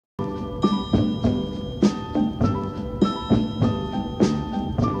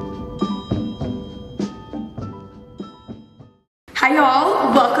Hi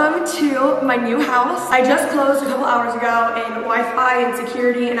y'all, welcome to my new house. I just closed a couple hours ago and Wi-Fi and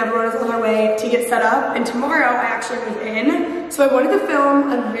security and everyone is on their way to get set up, and tomorrow I actually move in. So I wanted to film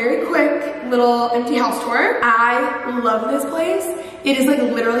a very quick little empty house tour. I love this place. It is like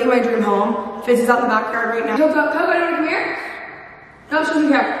literally my dream home. Fizz is out in the backyard right now. Coco, do you want to come here? No, she's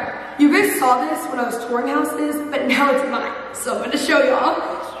here. You guys saw this when I was touring houses, but now it's mine. So I'm gonna show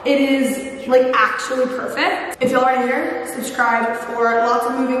y'all. It is like actually perfect. If y'all are here, subscribe for lots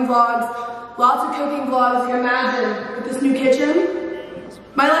of moving vlogs, lots of cooking vlogs. You can imagine with this new kitchen,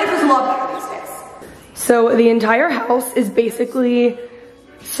 my life is a lot better these days. So the entire house is basically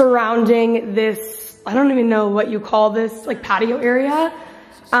surrounding this, I don't even know what you call this, like patio area.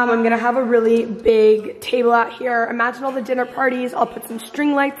 I'm gonna have a really big table out here. Imagine all the dinner parties. I'll put some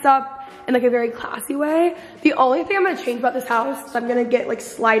string lights up in like a very classy way. The only thing I'm gonna change about this house is I'm gonna get like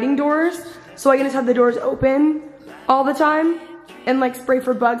sliding doors, so I can just have the doors open all the time and like spray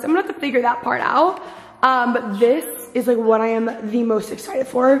for bugs. I'm gonna have to figure that part out. But this is like what I am the most excited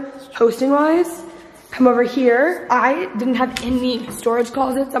for, hosting wise. Come over here. I didn't have any storage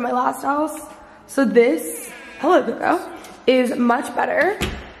closets at my last house, so this, hello girl, is much better.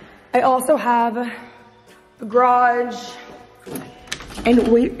 I also have a garage. And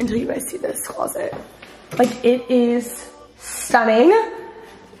wait until you guys see this closet. Like, it is stunning.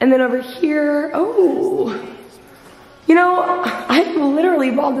 And then over here, oh, you know, I'm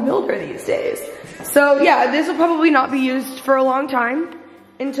literally Bob the Builder these days. So yeah, this will probably not be used for a long time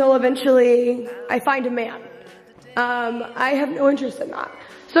until eventually I find a man. I have no interest in that.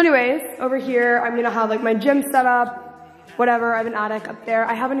 So anyways, over here, I'm gonna have like my gym set up, whatever. I have an attic up there.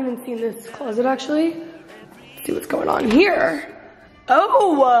 I haven't even seen this closet actually. Let's see what's going on here.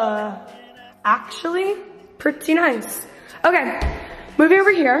 Oh, actually pretty nice. Okay, moving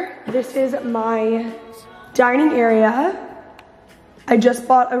over here. This is my dining area. I just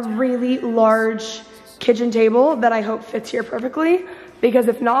bought a really large kitchen table that I hope fits here perfectly, because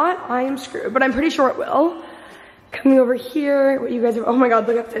if not, I am screwed, but I'm pretty sure it will. Coming over here, what you guys have, oh my God,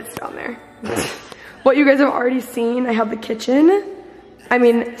 look at this down there. What you guys have already seen, I have the kitchen. I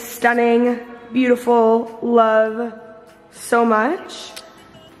mean, stunning, beautiful, love so much.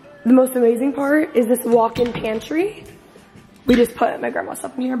 The most amazing part is this walk-in pantry. We just put my grandma's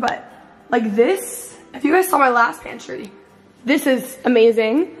stuff in here, but like this, if you guys saw my last pantry, this is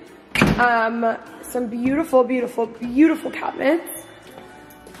amazing. Some beautiful, beautiful, beautiful cabinets.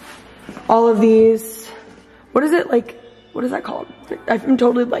 All of these, what is it like, what is that called? I'm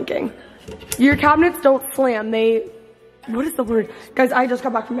totally blanking. Your cabinets don't slam, they, what is the word? Guys, I just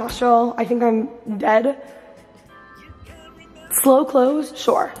got back from Nashville. I think I'm dead. Slow close,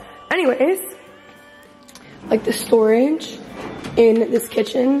 sure. Anyways, like the storage in this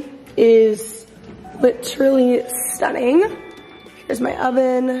kitchen is literally stunning. Here's my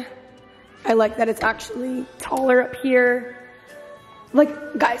oven. I like that it's actually taller up here.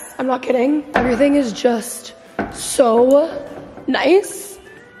 Like, guys, I'm not kidding. Everything is just so nice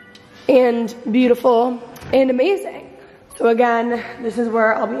and beautiful and amazing. So again, this is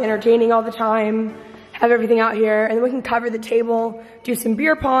where I'll be entertaining all the time. Have everything out here, and then we can cover the table, do some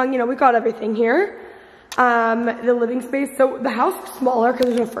beer pong, you know, we got everything here. The living space, so the house is smaller because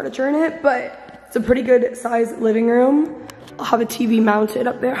there's no furniture in it, but it's a pretty good sized living room. I'll have a TV mounted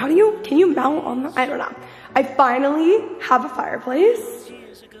up there. Can you mount on that? I don't know. I finally have a fireplace,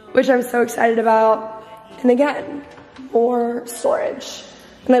 which I'm so excited about. And again, more storage.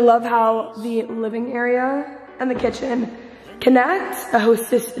 And I love how the living area and the kitchen connect, a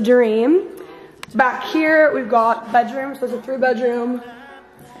hostess dream. Back here, we've got bedrooms, so it's a 3-bedroom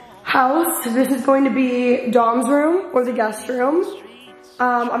house. This is going to be Dom's room, or the guest room.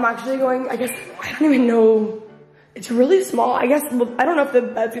 I'm actually going, I guess, I don't even know. It's really small. I guess, I don't know if the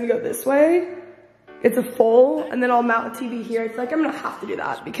bed's gonna go this way. It's a full, and then I'll mount a TV here. It's like, I'm gonna have to do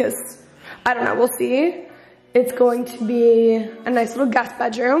that because, I don't know, we'll see. It's going to be a nice little guest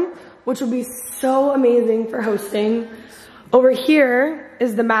bedroom, which will be so amazing for hosting. Over here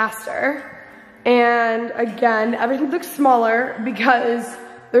is the master. And again, everything looks smaller because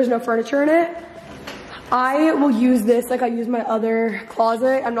there's no furniture in it. I will use this like I use my other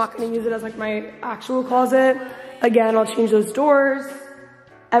closet. I'm not gonna use it as like my actual closet. Again, I'll change those doors.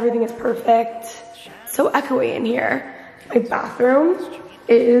 Everything is perfect. So echoey in here. My bathroom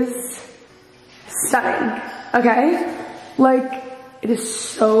is stunning, okay? Like, it is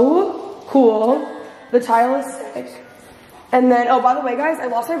so cool. The tile is sick. And then, oh, by the way, guys, I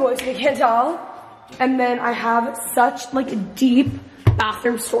lost my voice, if you can't tell. And then I have such like a deep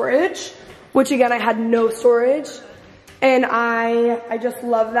bathroom storage, which again, I had no storage. And I just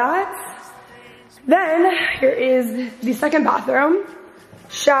love that. Then here is the second bathroom.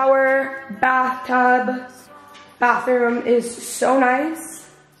 Shower, bathtub, bathroom is so nice.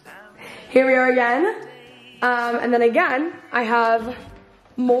 Here we are again. And then again, I have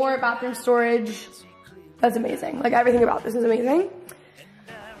more bathroom storage. That's amazing. Like everything about this is amazing.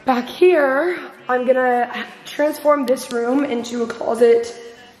 Back here, I'm gonna transform this room into a closet,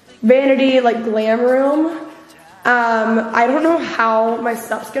 vanity, like glam room. I don't know how my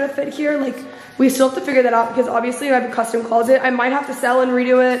stuff's gonna fit here. Like we still have to figure that out because obviously I have a custom closet. I might have to sell and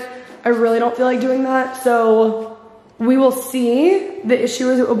redo it. I really don't feel like doing that. So we will see. The issue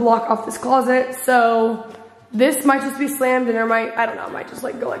is it will block off this closet. So this might just be slammed and there might, I don't know, might just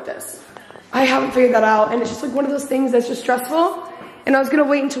like go like this. I haven't figured that out and it's just like one of those things that's just stressful. And I was gonna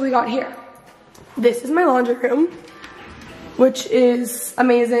wait until we got here. This is my laundry room, which is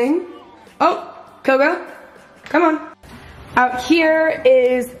amazing. Oh, Koga, come on. Out here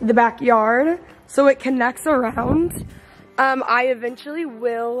is the backyard, so it connects around. I eventually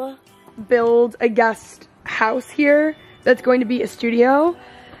will build a guest house here that's going to be a studio.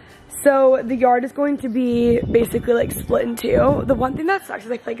 So the yard is going to be basically like split in two. The one thing that sucks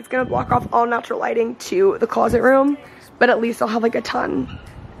is I feel like it's gonna block off all natural lighting to the closet room, but at least I'll have like a ton.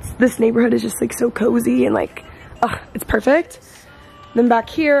 This neighborhood is just like so cozy and like, it's perfect. Then back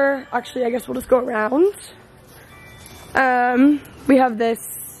here, actually I guess we'll just go around. We have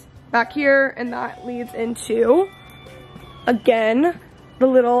this back here and that leads into, again, the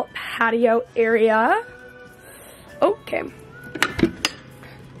little patio area. Okay.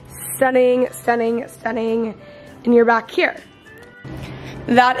 Stunning, stunning, stunning. And you're back here.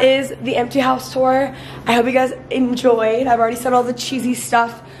 That is the empty house tour. I hope you guys enjoyed. I've already said all the cheesy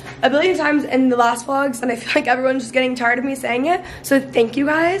stuff a billion times in the last vlogs and I feel like everyone's just getting tired of me saying it. So thank you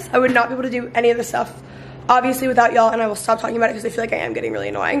guys. I would not be able to do any of this stuff obviously without y'all, and I will stop talking about it because I feel like I am getting really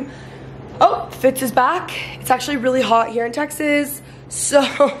annoying. Oh, Fitz is back. It's actually really hot here in Texas.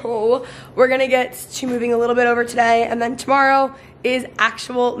 So we're gonna get to moving a little bit over today and then tomorrow is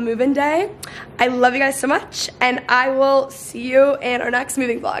actual move-in day. I love you guys so much and I will see you in our next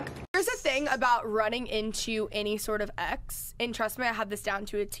moving vlog. Here's the thing about running into any sort of ex, and trust me, I have this down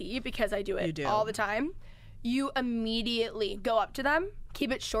to a T because I do it all the time. You immediately go up to them,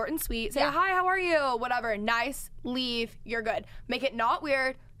 keep it short and sweet, say, hi, how are you? Whatever, nice, leave, you're good. Make it not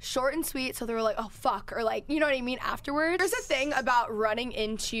weird, short and sweet, so they were like, oh fuck, or like, you know what I mean, afterwards. Here's the thing about running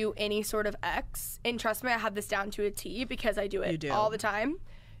into any sort of ex, and trust me, I have this down to a T because I do it all the time.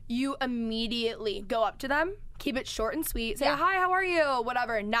 You immediately go up to them, keep it short and sweet, say, hi, how are you?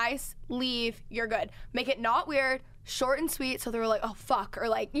 Whatever, nice, leave, you're good. Make it not weird, short and sweet, so they were like, oh fuck, or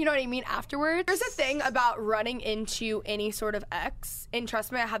like, you know what I mean, afterwards. Here's the thing about running into any sort of ex, and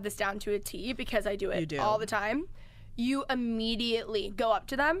trust me, I have this down to a T because I do it all the time. You immediately go up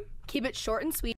to them, keep it short and sweet.